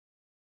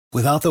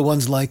Without the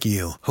ones like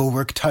you, who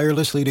work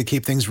tirelessly to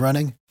keep things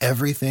running,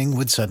 everything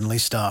would suddenly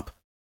stop.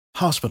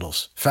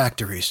 Hospitals,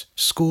 factories,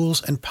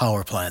 schools, and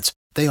power plants,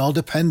 they all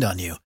depend on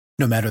you.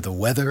 No matter the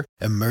weather,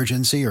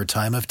 emergency, or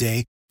time of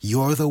day,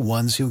 you're the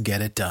ones who get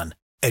it done.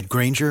 At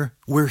Grainger,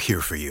 we're here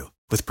for you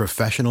with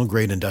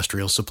professional-grade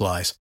industrial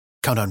supplies.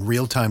 Count on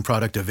real-time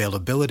product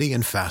availability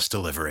and fast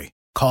delivery.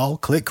 Call,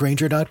 click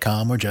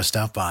Grainger.com, or just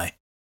stop by.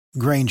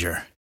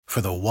 Grainger, for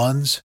the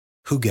ones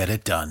who get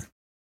it done.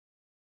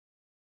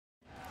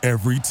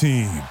 Every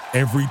team,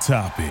 every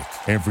topic,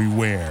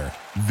 everywhere.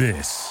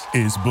 This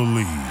is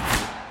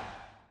Believe.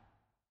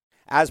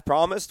 As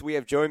promised, we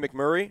have Joey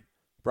McMurray,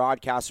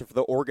 broadcaster for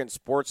the Oregon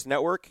Sports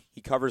Network.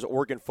 He covers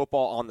Oregon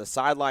football on the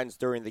sidelines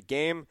during the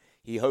game.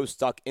 He hosts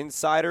Duck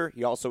Insider.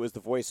 He also is the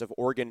voice of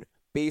Oregon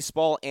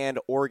baseball and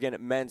Oregon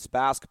men's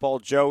basketball.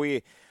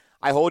 Joey,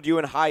 I hold you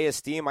in high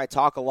esteem. I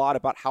talk a lot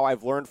about how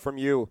I've learned from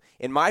you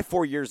in my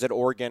 4 years at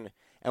Oregon.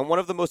 And one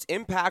of the most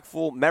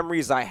impactful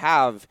memories I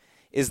have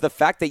is the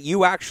fact that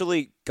you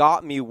actually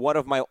got me one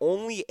of my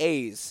only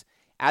A's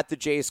at the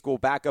J School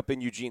back up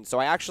in Eugene. So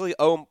I actually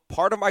owe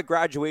part of my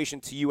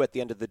graduation to you at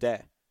the end of the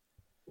day.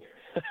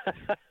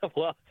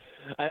 Well,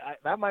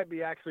 that might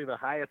be actually the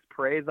highest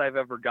praise I've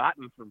ever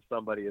gotten from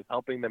somebody, is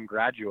helping them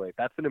graduate.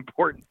 That's an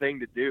important thing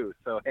to do.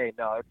 So, hey,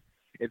 no,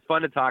 it's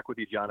fun to talk with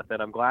you,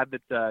 Jonathan. I'm glad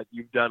that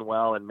you've done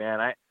well. And, man,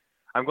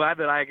 I'm glad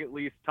that I at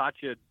least taught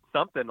you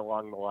something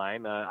along the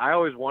line. I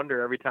always wonder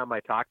every time I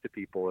talk to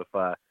people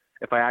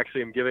if I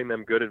actually am giving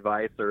them good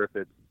advice or if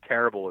it's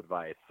terrible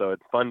advice. So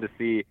it's fun to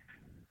see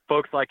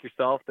folks like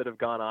yourself that have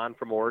gone on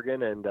from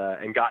Oregon and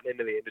gotten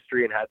into the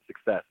industry and had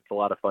success. It's a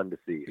lot of fun to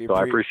see. So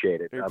I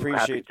appreciate it. I'm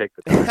happy to take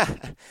the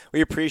time.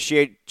 We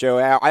appreciate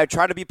Joey. I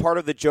try to be part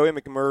of the Joey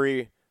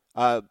McMurray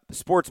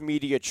sports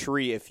media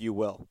tree, if you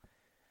will.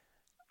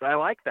 I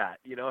like that.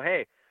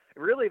 Hey,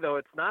 really though,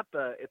 it's not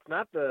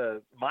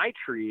the my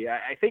tree.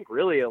 I think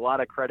really a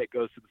lot of credit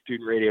goes to the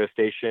student radio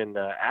station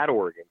at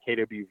Oregon,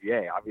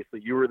 KWVA.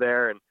 Obviously, you were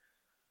there, and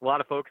a lot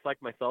of folks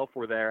like myself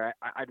were there.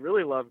 I'd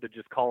really love to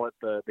just call it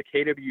the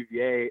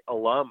KWVA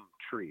alum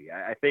tree.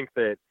 I think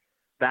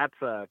that's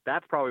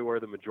probably where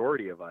the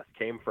majority of us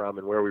came from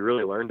and where we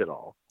really learned it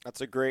all.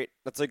 That's a great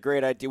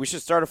idea.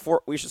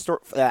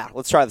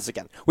 Let's try this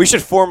again. We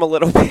should form a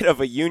little bit of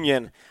a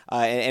union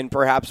and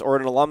perhaps, or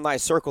an alumni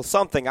circle,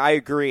 something. I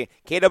agree.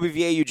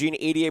 KWVA Eugene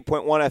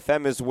 88.1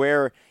 FM is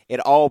where it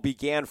all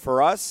began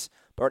for us.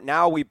 But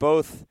now we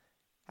both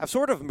have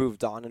sort of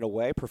moved on in a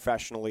way,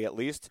 professionally at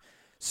least.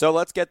 So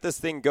let's get this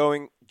thing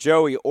going.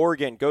 Joey,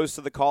 Oregon goes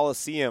to the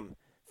Coliseum,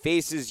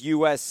 faces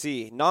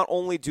USC. Not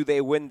only do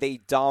they win, they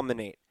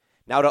dominate.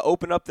 Now, to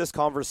open up this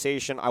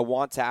conversation, I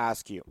want to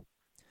ask you.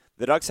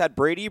 The Ducks had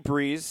Brady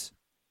Breeze,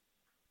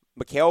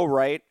 Mikhail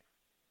Wright,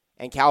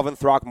 and Calvin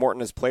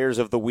Throckmorton as players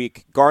of the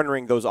week,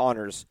 garnering those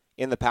honors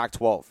in the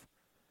Pac-12.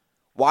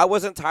 Why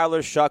wasn't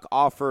Tyler Shuck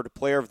offered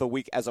player of the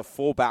week as a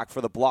fullback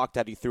for the block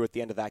that he threw at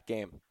the end of that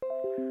game?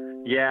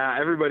 Yeah,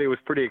 everybody was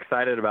pretty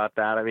excited about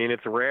that. I mean,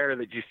 it's rare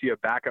that you see a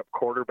backup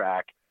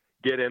quarterback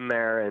get in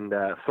there and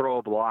throw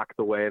a block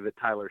the way that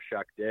Tyler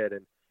Shuck did.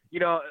 And,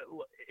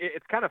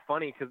 it's kind of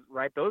funny because,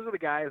 right, those are the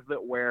guys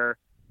that wear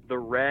the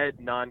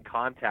red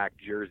non-contact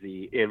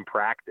jersey in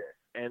practice.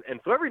 And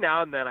so every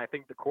now and then I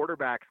think the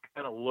quarterbacks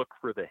kind of look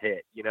for the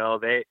hit.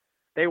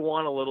 They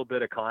want a little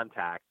bit of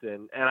contact.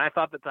 And I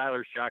thought that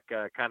Tyler Shuck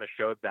kind of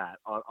showed that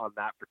on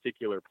that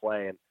particular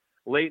play. And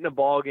late in a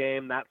ball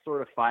game, that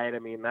sort of fight, I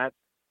mean,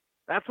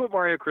 that's what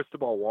Mario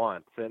Cristobal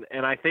wants.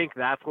 And I think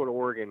that's what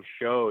Oregon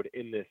showed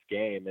in this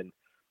game. And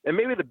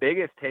maybe the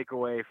biggest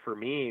takeaway for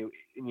me,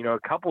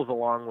 couples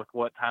along with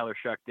what Tyler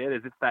Shuck did,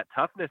 is it's that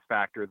toughness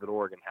factor that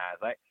Oregon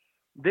has.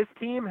 This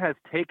team has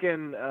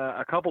taken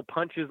a couple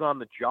punches on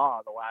the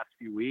jaw the last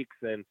few weeks,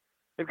 and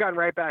they've gotten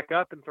right back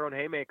up and thrown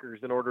haymakers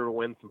in order to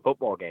win some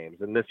football games.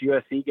 And this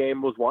USC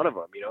game was one of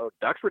them.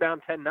 Ducks were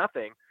down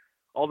 10-0.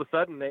 All of a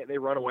sudden they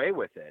run away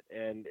with it.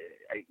 And,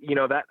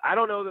 that I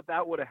don't know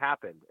that would have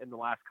happened in the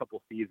last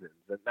couple seasons.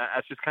 And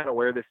that's just kind of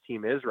where this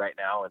team is right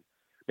now. And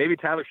maybe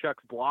Tyler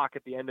Shuck's block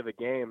at the end of a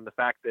game, the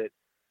fact that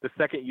the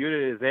second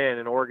unit is in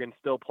and Oregon's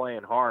still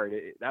playing hard,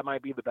 that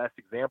might be the best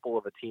example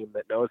of a team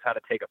that knows how to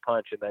take a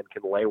punch and then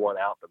can lay one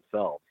out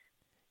themselves.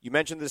 You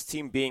mentioned this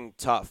team being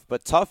tough,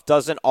 but tough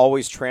doesn't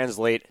always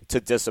translate to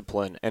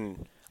discipline.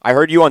 And I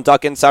heard you on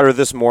Duck Insider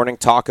this morning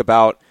talk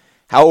about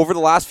how over the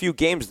last few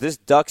games, this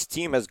Ducks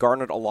team has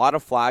garnered a lot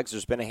of flags.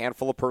 There's been a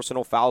handful of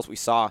personal fouls. We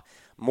saw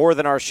more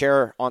than our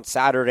share on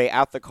Saturday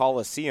at the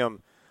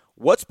Coliseum.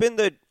 What's been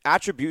the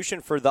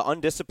attribution for the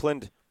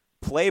undisciplined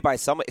play by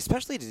some,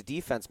 especially the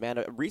defense,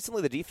 man?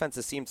 Recently, the defense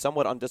has seemed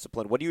somewhat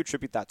undisciplined. What do you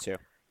attribute that to?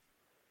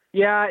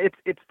 Yeah,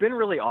 it's been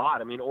really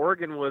odd. I mean,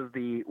 Oregon was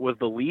the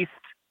least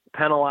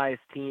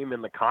penalized team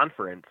in the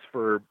conference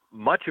for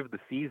much of the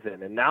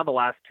season, and now the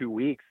last 2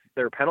 weeks,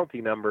 their penalty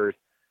numbers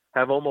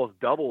have almost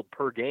doubled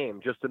per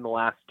game just in the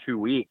last 2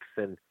 weeks.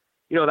 And,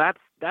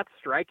 that's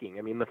striking.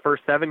 I mean, the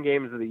first 7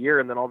 games of the year,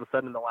 and then all of a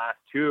sudden in the last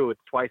 2, it's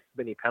twice as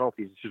many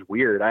penalties. It's just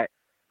weird. I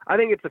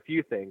think it's a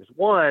few things.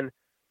 One,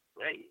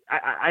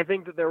 I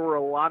think that there were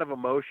a lot of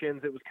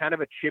emotions. It was kind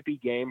of a chippy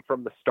game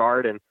from the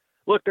start. And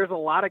look, there's a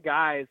lot of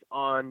guys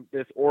on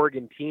this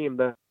Oregon team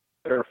that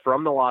are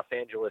from the Los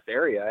Angeles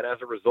area. And as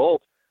a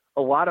result,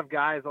 a lot of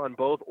guys on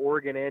both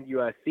Oregon and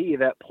USC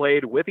that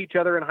played with each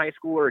other in high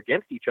school or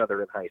against each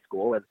other in high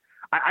school. And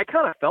I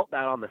kind of felt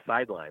that on the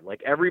sideline.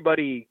 Like,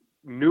 everybody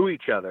knew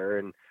each other,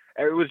 and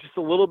it was just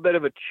a little bit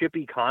of a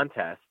chippy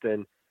contest.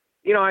 And,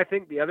 you know, I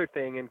think the other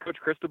thing, and Coach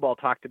Cristobal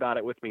talked about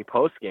it with me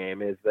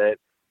post-game, is that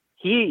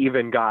he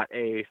even got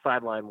a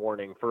sideline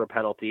warning for a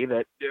penalty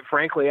that,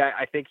 frankly,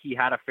 I think he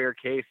had a fair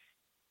case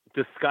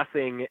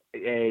discussing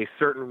a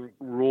certain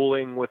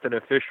ruling with an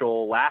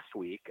official last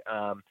week.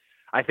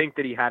 I think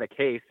that he had a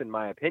case, in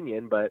my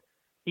opinion, but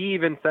he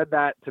even said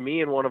that to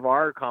me in one of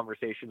our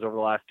conversations over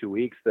the last 2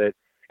 weeks, that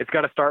it's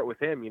got to start with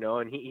him, you know,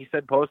 and he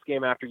said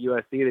post-game after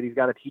USC that he's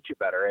got to teach it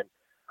better. And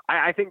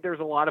I think there's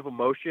a lot of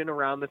emotion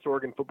around this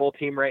Oregon football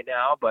team right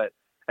now, but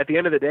at the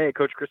end of the day,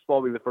 Coach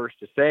Cristobal will be the first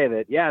to say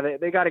that, yeah,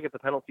 they got to get the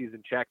penalties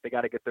in check. They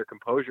got to get their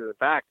composure. In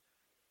fact,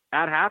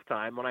 at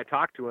halftime, when I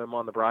talked to him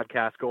on the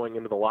broadcast going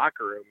into the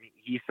locker room,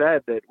 he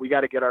said that we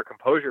got to get our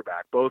composure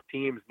back. Both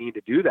teams need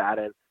to do that.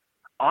 And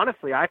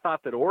honestly, I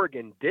thought that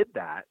Oregon did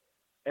that.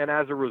 And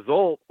as a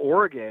result,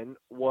 Oregon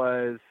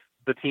was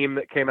the team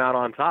that came out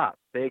on top.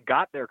 They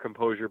got their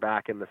composure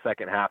back in the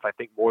second half, I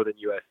think, more than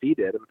USC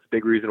did. And it's a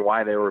big reason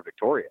why they were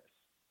victorious.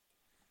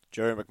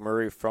 Joey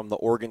McMurray from the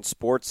Oregon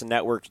Sports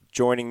Network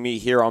joining me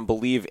here on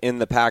Believe in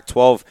the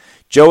Pac-12.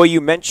 Joey,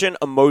 you mentioned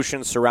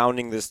emotion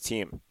surrounding this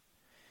team.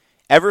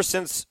 Ever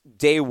since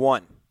day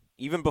one,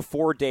 even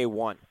before day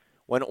one,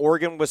 when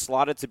Oregon was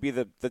slotted to be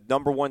the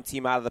number one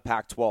team out of the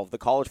Pac-12, the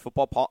college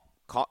football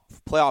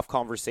playoff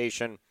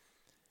conversation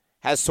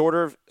has sort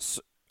of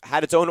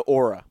had its own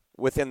aura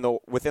within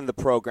the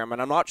program.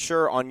 And I'm not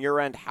sure on your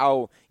end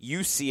how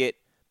you see it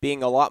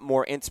being a lot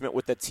more intimate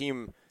with the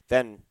team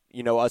than,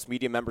 you know, us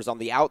media members on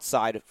the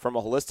outside from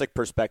a holistic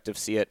perspective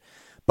see it.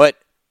 But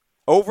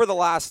over the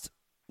last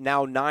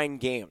now 9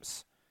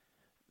 games,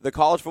 the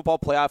college football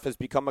playoff has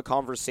become a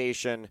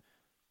conversation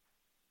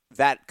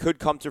that could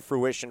come to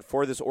fruition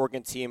for this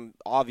Oregon team,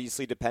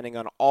 obviously depending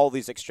on all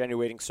these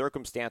extenuating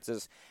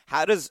circumstances.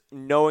 How does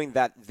knowing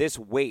that this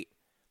weight,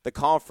 the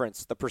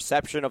conference, the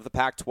perception of the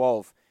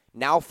Pac-12,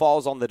 now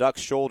falls on the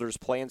Ducks' shoulders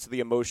play into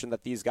the emotion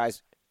that these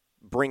guys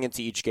bring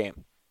into each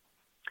game?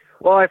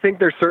 Well, I think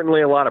there's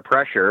certainly a lot of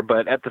pressure,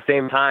 but at the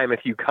same time,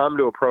 if you come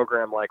to a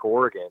program like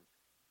Oregon,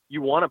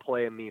 you want to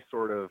play in these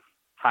sort of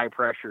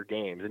high-pressure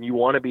games, and you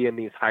want to be in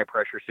these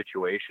high-pressure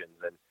situations.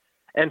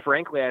 And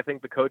frankly, I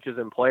think the coaches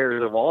and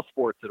players of all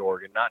sports at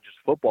Oregon, not just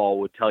football,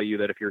 would tell you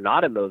that if you're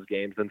not in those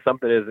games, then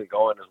something isn't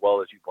going as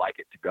well as you'd like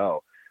it to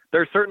go.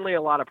 There's certainly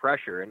a lot of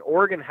pressure, and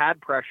Oregon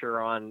had pressure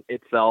on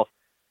itself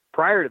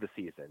prior to the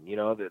season. You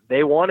know,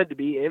 they wanted to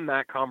be in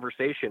that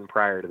conversation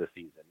prior to the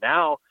season.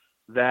 Now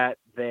that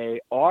they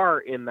are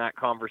in that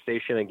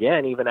conversation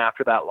again, even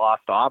after that loss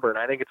to Auburn,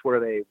 I think it's where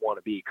they want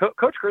to be.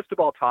 Coach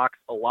Cristobal talks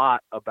a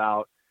lot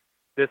about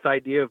this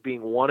idea of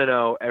being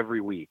 1-0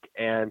 every week,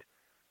 and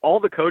all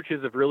the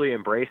coaches have really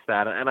embraced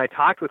that. And I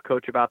talked with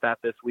Coach about that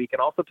this week, and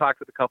also talked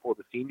with a couple of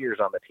the seniors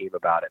on the team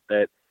about it,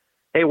 that,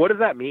 hey, what does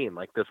that mean?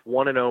 Like, this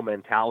 1-0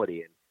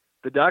 mentality. And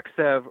the Ducks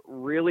have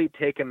really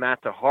taken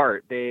that to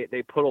heart. They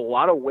put a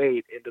lot of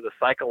weight into the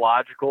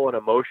psychological and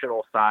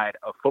emotional side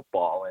of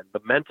football and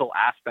the mental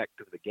aspect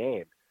of the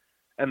game.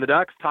 And the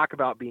Ducks talk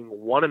about being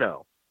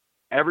 1-0.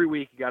 Every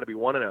week you got to be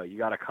 1-0. You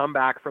got to come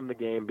back from the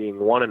game being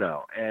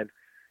 1-0. And,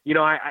 you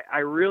know, I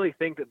really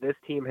think that this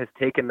team has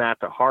taken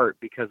that to heart,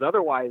 because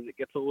otherwise it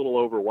gets a little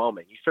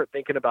overwhelming. You start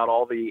thinking about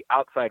all the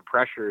outside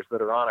pressures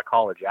that are on a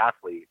college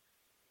athlete.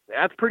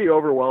 That's pretty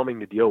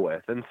overwhelming to deal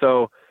with. And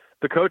so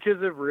the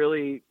coaches have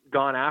really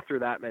gone after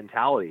that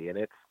mentality, and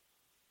it's,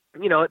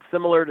 you know, it's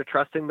similar to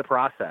trusting the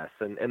process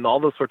and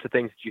all those sorts of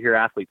things that you hear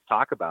athletes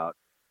talk about.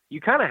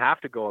 You kind of have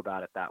to go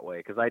about it that way,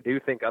 because I do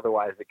think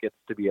otherwise it gets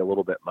to be a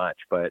little bit much.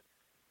 But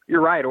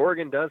you're right,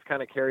 Oregon does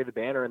kind of carry the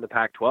banner in the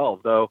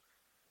Pac-12, though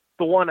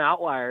the one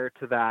outlier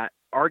to that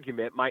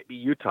argument might be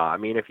Utah. I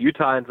mean, if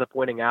Utah ends up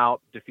winning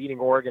out, defeating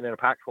Oregon in a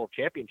Pac-12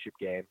 championship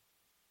game,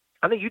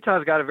 I think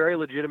Utah's got a very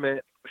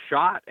legitimate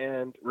shot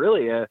and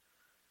really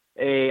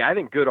I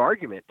think, good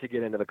argument to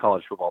get into the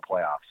college football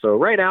playoff. So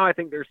right now, I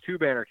think there's 2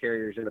 banner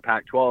carriers in the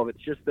Pac-12.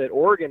 It's just that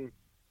Oregon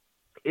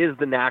is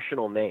the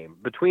national name.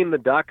 Between the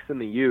Ducks and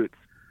the Utes,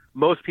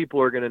 most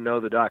people are going to know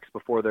the Ducks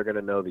before they're going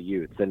to know the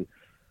Utes. And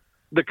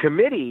the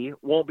committee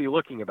won't be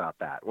looking about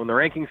that. When the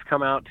rankings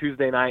come out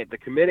Tuesday night, the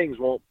committee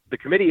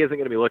isn't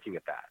going to be looking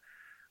at that.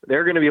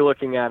 They're going to be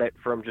looking at it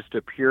from just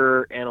a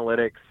pure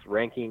analytics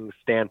ranking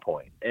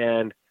standpoint.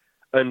 And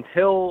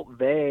until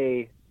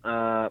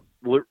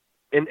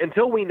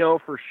until we know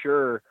for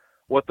sure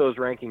what those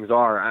rankings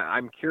are,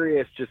 I'm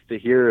curious just to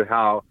hear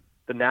how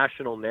the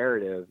national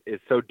narrative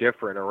is so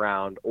different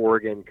around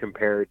Oregon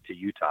compared to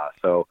Utah.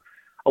 So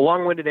a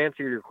long-winded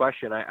answer to your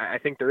question, I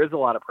think there is a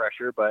lot of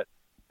pressure, but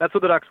that's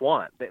what the Ducks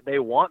want. They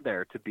want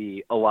there to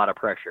be a lot of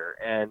pressure.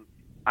 And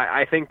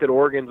I think that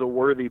Oregon's a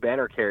worthy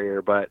banner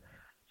carrier, but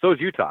so is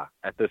Utah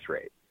at this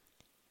rate.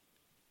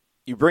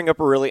 You bring up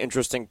a really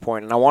interesting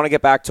point, and I want to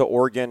get back to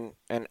Oregon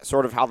and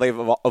sort of how they've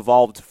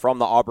evolved from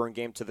the Auburn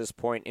game to this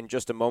point in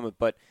just a moment.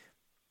 But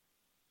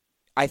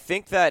I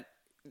think that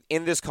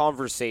in this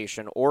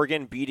conversation,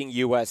 Oregon beating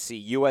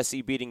USC,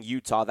 USC beating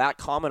Utah, that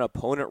common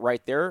opponent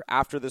right there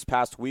after this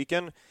past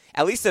weekend,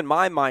 at least in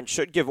my mind,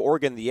 should give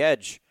Oregon the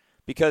edge,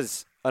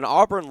 because an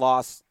Auburn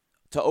loss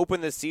to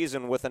open this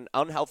season with an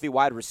unhealthy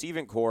wide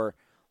receiving core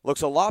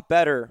looks a lot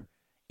better,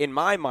 in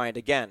my mind,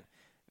 again,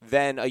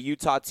 than a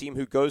Utah team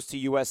who goes to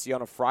USC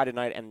on a Friday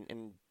night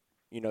and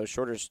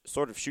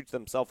sort of shoots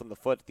themselves in the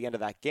foot at the end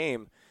of that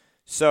game.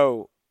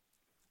 So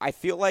I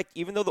feel like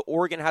even though the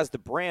Oregon has the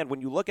brand,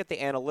 when you look at the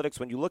analytics,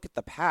 when you look at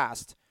the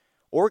past,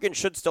 Oregon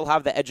should still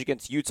have the edge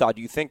against Utah.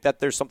 Do you think that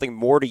there's something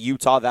more to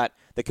Utah that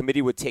the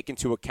committee would take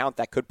into account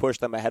that could push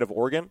them ahead of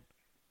Oregon?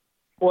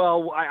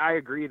 Well, I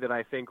agree that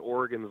I think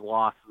Oregon's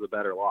loss is a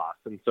better loss.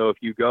 And so if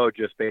you go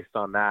just based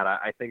on that,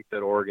 I think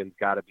that Oregon's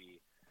got to be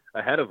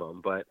ahead of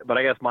them. But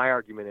I guess my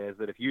argument is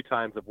that if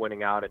Utah ends up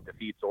winning out and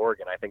defeats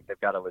Oregon, I think they've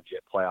got a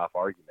legit playoff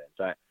argument.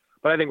 But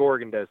I think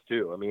Oregon does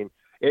too. I mean,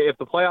 if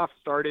the playoffs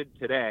started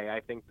today, I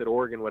think that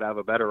Oregon would have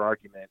a better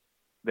argument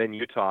than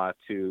Utah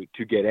to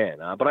get in.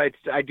 But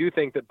I do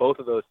think that both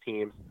of those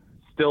teams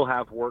still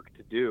have work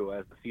to do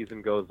as the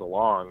season goes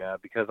along,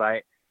 because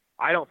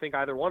I don't think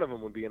either one of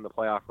them would be in the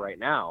playoff right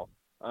now.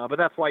 But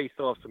that's why you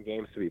still have some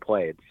games to be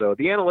played. So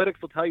the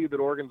analytics will tell you that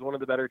Oregon's one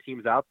of the better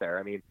teams out there.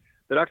 I mean,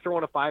 the Ducks are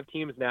one of 5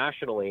 teams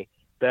nationally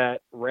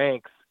that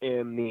ranks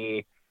in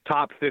the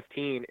top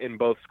 15 in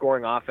both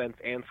scoring offense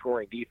and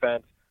scoring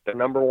defense. They're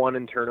number 1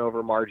 in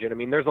turnover margin. I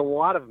mean, there's a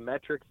lot of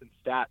metrics and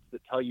stats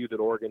that tell you that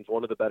Oregon's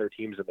one of the better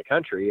teams in the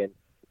country, and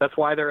that's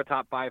why they're a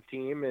top 5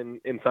 team,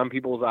 and in some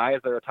people's eyes,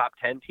 they're a top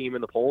 10 team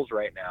in the polls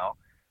right now.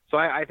 So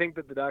I think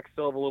that the Ducks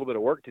still have a little bit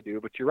of work to do,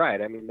 but you're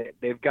right. I mean,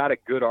 they've got a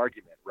good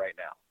argument right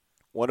now.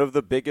 One of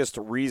the biggest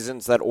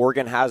reasons that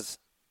Oregon has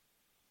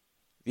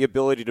the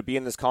ability to be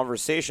in this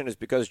conversation is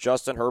because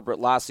Justin Herbert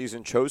last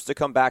season chose to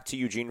come back to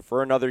Eugene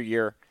for another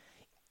year.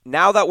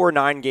 Now that we're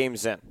 9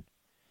 games in,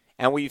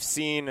 and we've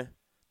seen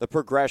the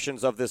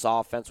progressions of this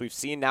offense, we've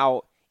seen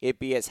now it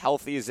be as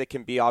healthy as it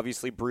can be.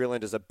 Obviously,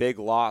 Breland is a big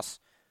loss.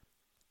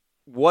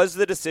 Was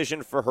the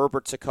decision for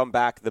Herbert to come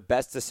back the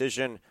best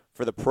decision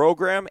for the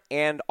program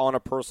and on a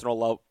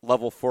personal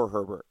level for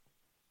Herbert?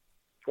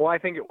 Well, I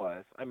think it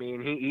was. I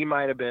mean, he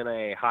might have been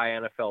a high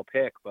NFL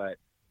pick, but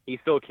he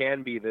still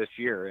can be this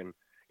year. And,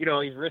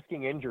 he's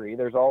risking injury.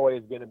 There's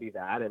always going to be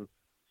that.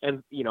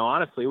 And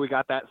honestly, we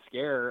got that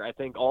scare, I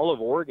think all of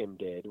Oregon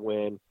did,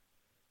 when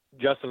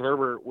Justin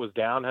Herbert was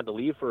down, had to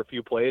leave for a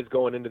few plays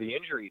going into the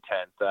injury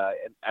tent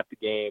at the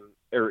game,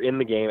 or in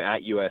the game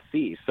at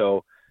USC.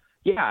 So,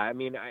 yeah, I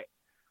mean,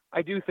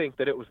 I do think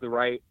that it was the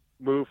right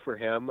move for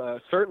him.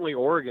 Certainly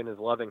Oregon is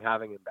loving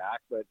having him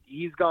back, but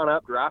he's gone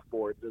up draft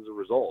boards as a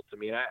result. I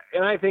mean,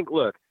 I think,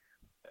 look,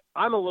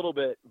 I'm a little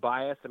bit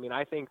biased. I mean,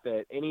 I think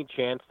that any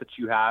chance that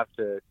you have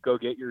to go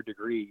get your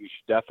degree, you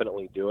should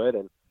definitely do it.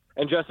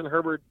 And Justin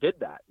Herbert did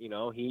that.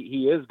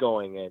 He is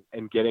going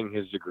and getting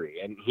his degree,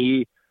 and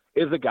he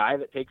is a guy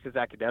that takes his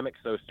academics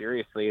so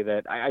seriously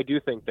that I do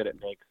think that it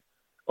makes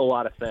a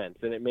lot of sense,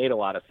 and it made a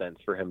lot of sense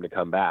for him to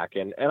come back.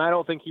 And I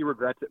don't think he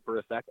regrets it for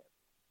a second.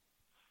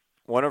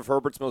 One of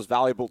Herbert's most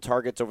valuable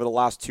targets over the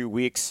last 2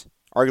 weeks,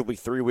 arguably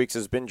 3 weeks,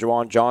 has been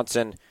Juwan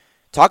Johnson.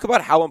 Talk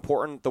about how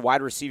important the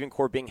wide receiving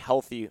core being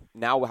healthy,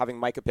 now having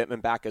Micah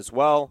Pittman back as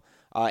well,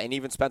 and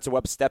even Spencer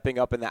Webb stepping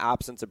up in the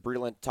absence of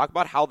Breland. Talk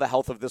about how the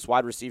health of this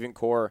wide receiving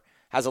core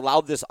has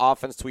allowed this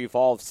offense to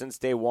evolve since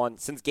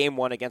game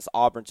one against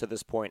Auburn to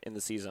this point in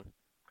the season.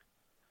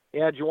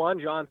 Yeah,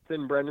 Juwan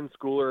Johnson, Brendan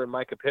Schooler, and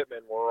Micah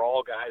Pittman were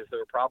all guys that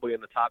were probably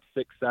in the top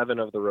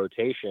 6-7 of the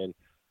rotation,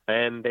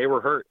 and they were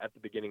hurt at the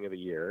beginning of the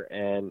year.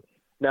 And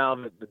now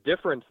the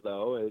difference,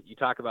 though, is you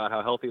talk about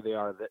how healthy they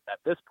are at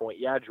this point.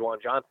 Yeah,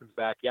 Juwan Johnson's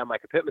back. Yeah,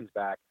 Micah Pittman's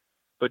back.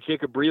 But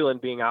Jacob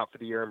Breland being out for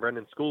the year and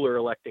Brendan Schooler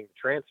electing to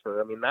transfer,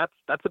 I mean,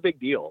 that's a big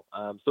deal.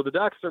 So the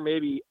Ducks are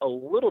maybe a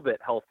little bit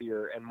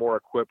healthier and more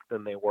equipped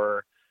than they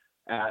were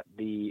at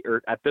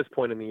this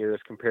point in the year as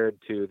compared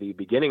to the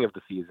beginning of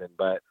the season.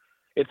 But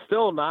it's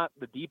still not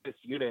the deepest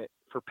unit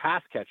for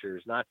pass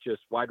catchers, not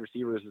just wide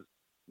receivers,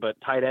 but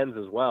tight ends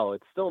as well.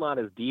 It's still not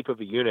as deep of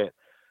a unit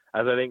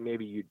as I think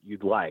maybe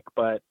you'd like,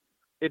 but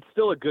it's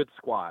still a good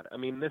squad. I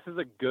mean, this is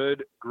a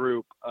good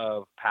group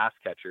of pass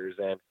catchers,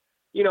 and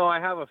I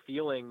have a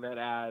feeling that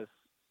as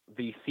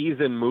the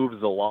season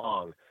moves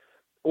along,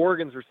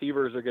 Oregon's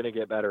receivers are going to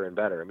get better and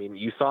better. I mean,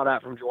 you saw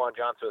that from Juwan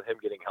Johnson with him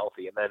getting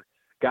healthy, and then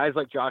guys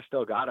like Josh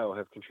Delgado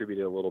have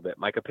contributed a little bit.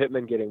 Micah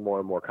Pittman getting more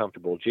and more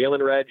comfortable.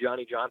 Jalen Redd,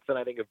 Johnny Johnson,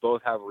 I think have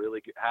both have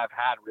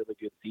had really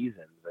good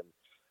seasons,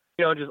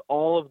 and just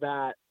all of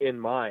that in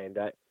mind,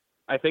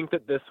 I think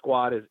that this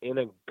squad is in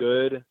a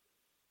good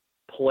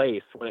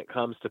place when it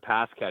comes to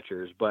pass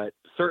catchers, but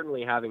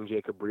certainly having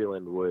Jacob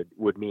Breland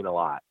would mean a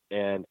lot.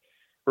 And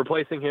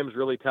replacing him is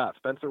really tough.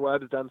 Spencer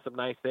Webb has done some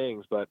nice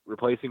things, but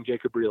replacing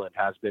Jacob Breland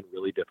has been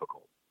really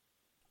difficult.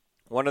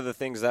 One of the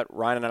things that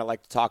Ryan and I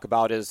like to talk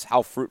about is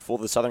how fruitful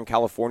the Southern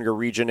California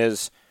region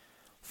is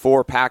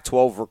for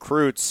Pac-12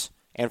 recruits.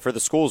 and for the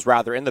schools,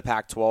 rather, in the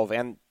Pac-12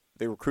 and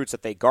the recruits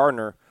that they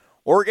garner,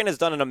 Oregon has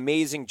done an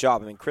amazing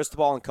job. I mean,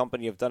 Cristobal and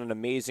company have done an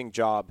amazing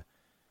job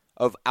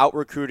of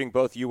out-recruiting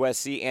both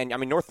USC and, I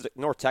mean,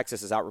 North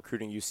Texas is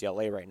out-recruiting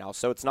UCLA right now,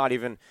 so it's not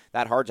even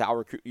that hard to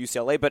out-recruit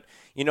UCLA. But,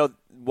 you know,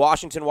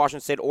 Washington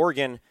State,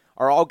 Oregon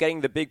are all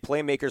getting the big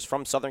playmakers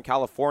from Southern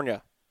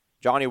California.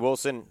 Johnny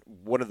Wilson,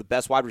 one of the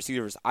best wide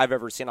receivers I've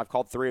ever seen. I've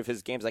called 3 of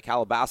his games at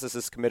Calabasas,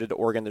 is committed to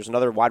Oregon. There's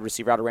another wide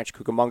receiver out of Rancho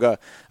Cucamonga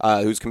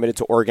who's committed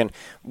to Oregon.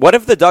 What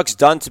have the Ducks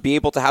done to be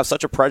able to have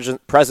such a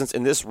presence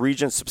in this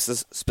region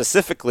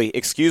specifically?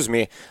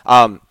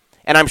 And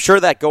I'm sure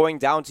that going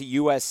down to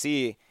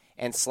USC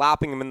and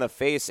slapping them in the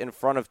face in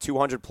front of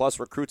 200-plus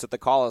recruits at the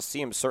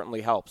Coliseum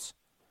certainly helps.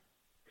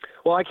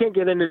 Well, I can't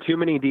get into too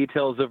many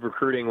details of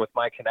recruiting with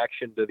my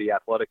connection to the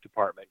athletic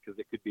department because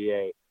it could be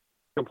a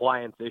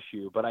compliance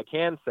issue, but I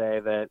can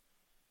say that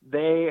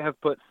they have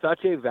put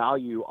such a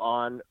value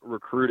on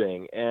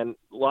recruiting, and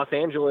Los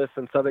Angeles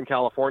and Southern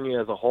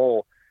California as a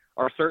whole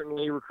are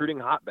certainly recruiting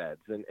hotbeds,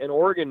 and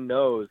Oregon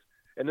knows,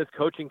 and this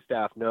coaching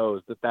staff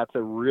knows, that that's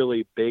a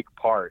really big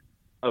part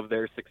of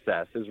their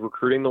success is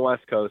recruiting the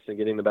West Coast and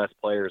getting the best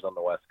players on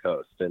the West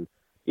Coast. And,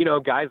 you know,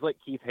 guys like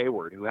Keith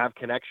Hayward, who have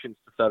connections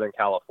to Southern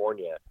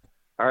California,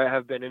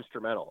 have been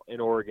instrumental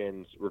in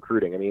Oregon's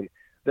recruiting. I mean,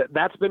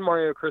 that's been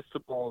Mario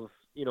Cristobal's,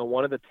 you know,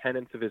 one of the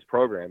tenets of his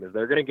program is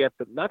they're going to get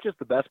not just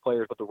the best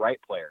players, but the right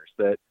players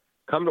that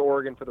come to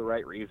Oregon for the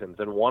right reasons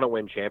and want to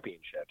win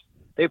championships.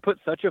 They've put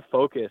such a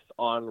focus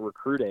on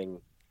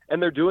recruiting,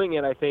 and they're doing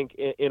it, I think,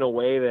 in a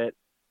way that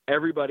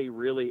everybody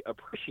really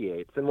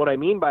appreciates. And what I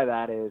mean by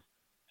that is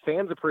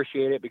fans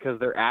appreciate it because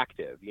they're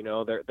active. You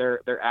know,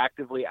 they're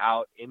actively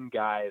out in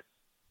guys'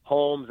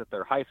 homes at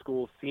their high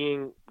schools,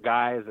 seeing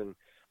guys, and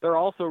they're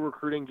also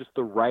recruiting just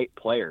the right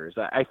players.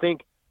 I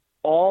think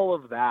all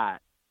of that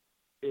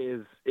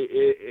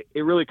it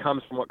really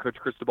comes from what Coach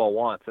Cristobal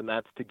wants, and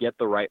that's to get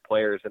the right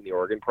players in the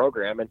Oregon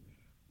program. And,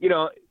 you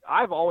know,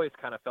 I've always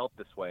kind of felt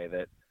this way,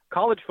 that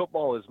college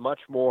football is much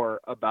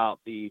more about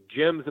the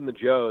Jims and the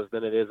Joes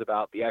than it is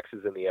about the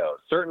X's and the O's.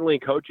 Certainly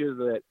coaches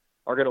that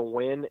are going to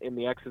win in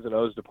the X's and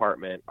O's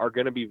department are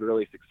going to be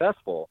really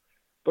successful,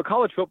 but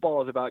college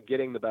football is about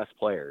getting the best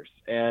players.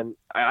 And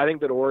I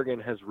think that Oregon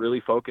has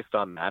really focused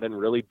on that and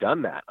really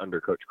done that under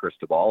Coach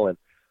Cristobal. And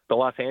the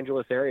Los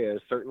Angeles area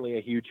is certainly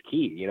a huge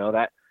key. You know,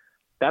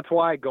 that's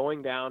why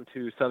going down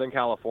to Southern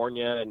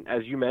California and,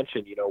 as you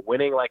mentioned, you know,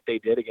 winning like they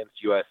did against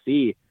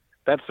USC,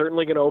 that's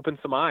certainly going to open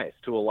some eyes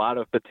to a lot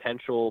of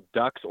potential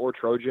Ducks or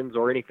Trojans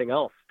or anything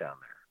else down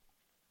there.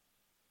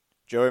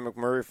 Joey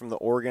McMurray from the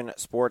Oregon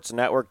Sports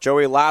Network.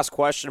 Joey, last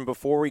question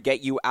before we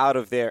get you out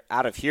of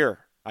here,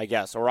 I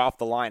guess, or off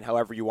the line,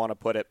 however you want to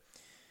put it.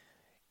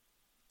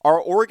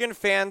 Are Oregon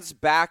fans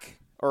back?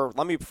 Or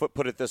let me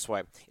put it this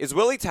way. Is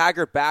Willie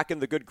Taggart back in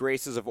the good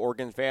graces of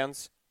Oregon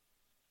fans?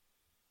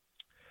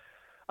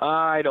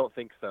 I don't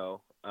think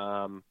so.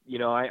 You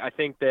know, I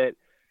think that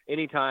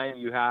anytime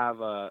you have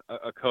a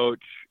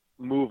coach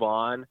move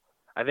on,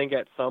 I think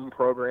at some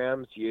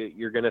programs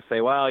you're going to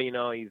say, well, you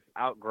know, he's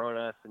outgrown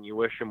us and you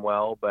wish him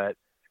well. But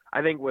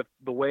I think with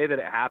the way that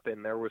it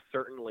happened, there was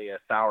certainly a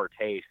sour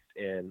taste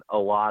in a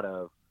lot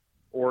of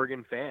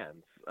Oregon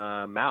fans'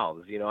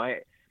 mouths. You know,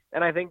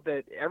 I think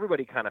that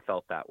everybody kind of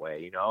felt that way.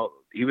 You know,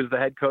 he was the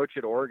head coach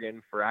at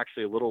Oregon for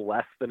actually a little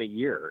less than a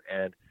year.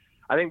 And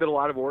I think that a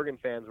lot of Oregon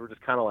fans were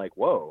just kind of like,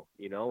 whoa,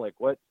 you know, like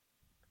what's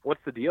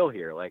the deal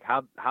here? Like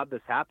how'd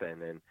this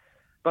happen?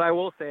 But I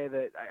will say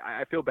that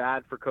I feel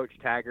bad for Coach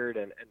Taggart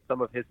and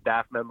some of his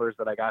staff members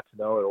that I got to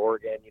know at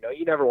Oregon. You know,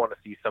 you never want to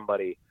see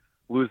somebody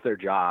lose their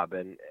job.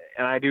 And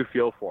I do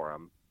feel for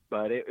him,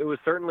 but it was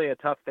certainly a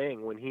tough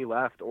thing when he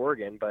left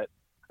Oregon. But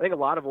I think a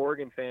lot of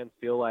Oregon fans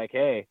feel like,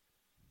 hey,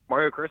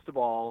 Mario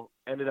Cristobal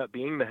ended up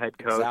being the head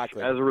coach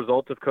as a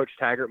result of Coach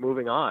Taggart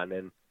moving on.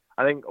 And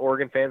I think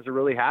Oregon fans are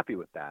really happy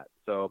with that.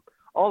 So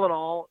all in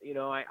all, you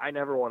know, I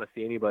never want to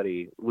see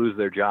anybody lose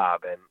their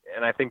job.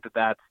 And I think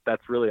that's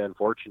really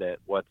unfortunate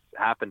what's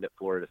happened at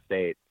Florida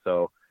State.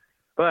 So,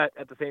 but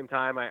at the same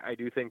time, I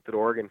do think that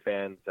Oregon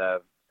fans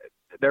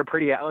they're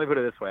pretty, let me put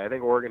it this way. I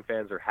think Oregon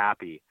fans are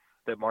happy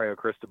that Mario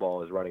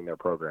Cristobal is running their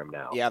program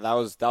now. Yeah, that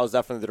was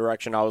definitely the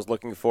direction I was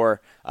looking for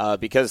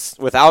because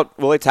without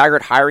Willie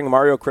Taggart hiring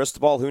Mario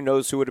Cristobal, who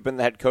knows who would have been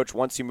the head coach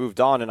once he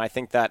moved on. And I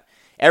think that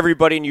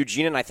everybody in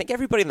Eugene and I think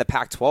everybody in the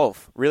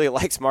Pac-12 really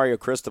likes Mario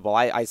Cristobal.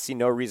 I see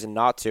no reason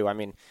not to. I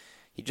mean,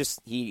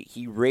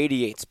 he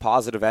radiates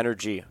positive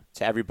energy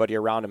to everybody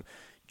around him.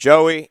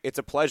 Joey, it's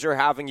a pleasure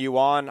having you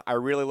on. I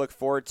really look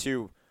forward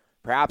to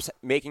perhaps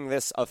making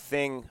this a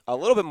thing a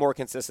little bit more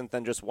consistent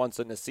than just once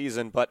in a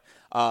season. But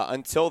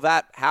until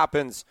that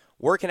happens,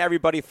 where can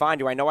everybody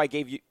find you? I know I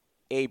gave you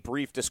a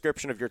brief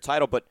description of your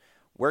title, but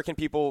where can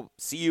people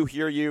see you,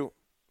 hear you,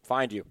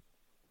 find you?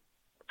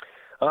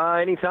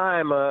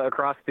 Anytime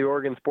across the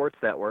Oregon Sports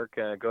Network.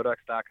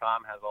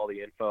 GoDucks.com has all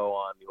the info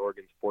on the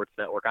Oregon Sports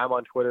Network. I'm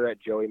on Twitter at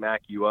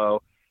JoeyMacUO.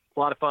 It's a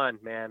lot of fun,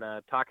 man.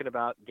 Talking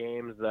about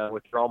games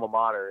with your alma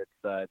mater.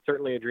 It's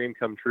certainly a dream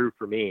come true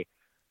for me.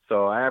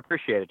 So I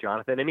appreciate it,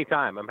 Jonathan.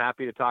 Anytime. I'm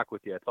happy to talk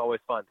with you. It's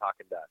always fun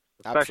talking Ducks,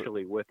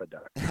 especially with a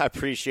Duck. I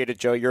appreciate it,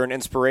 Joe. You're an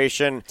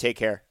inspiration. Take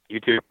care. You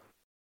too.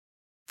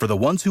 For the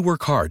ones who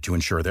work hard to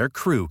ensure their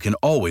crew can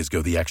always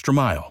go the extra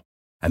mile,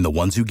 and the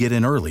ones who get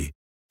in early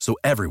so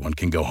everyone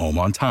can go home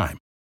on time,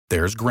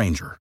 there's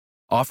Grainger,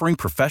 offering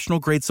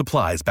professional-grade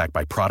supplies backed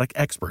by product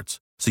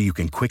experts so you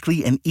can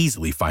quickly and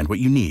easily find what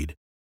you need.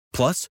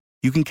 Plus,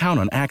 you can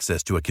count on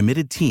access to a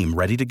committed team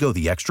ready to go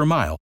the extra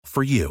mile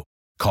for you.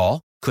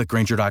 Call, click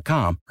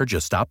Grainger.com, or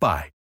just stop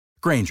by.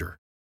 Grainger,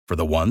 for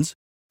the ones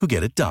who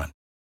get it done.